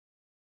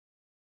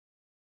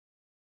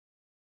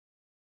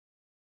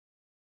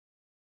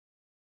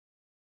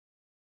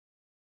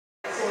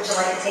would you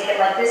like to take it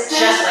like this now?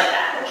 Just like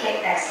that.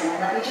 Okay,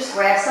 excellent. Let me just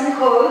grab some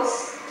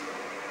codes.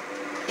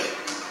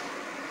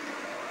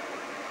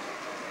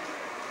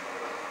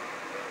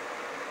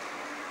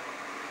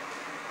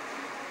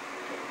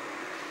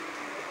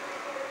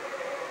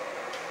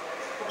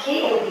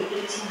 Okay, it would be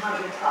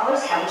 $1,800.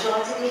 How would you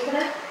like to pay for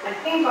that? I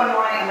think on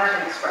my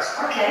American Express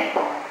card. Okay.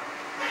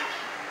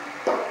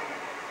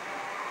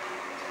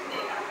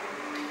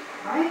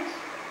 Right.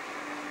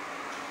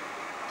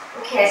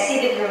 Okay, I see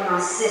that you're in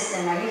our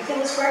system. Are you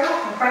Phyllis Grego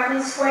from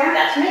Franklin Square?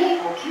 That's me.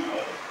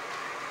 Okay.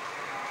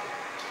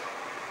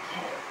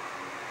 Okay.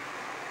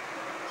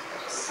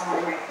 Just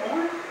sign right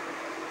there.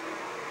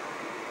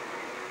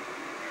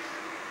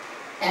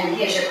 And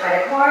here's your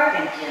credit card.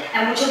 Thank you.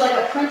 And would you like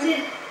a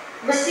printed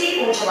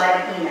receipt or would you like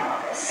an email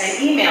of this?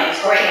 An email is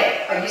great.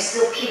 Okay. Are you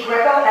still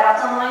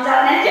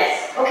pgreco@outonline.net?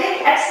 Yes.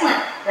 Okay,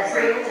 excellent. That's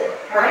what we'll do.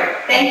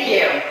 Perfect. Thank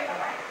you.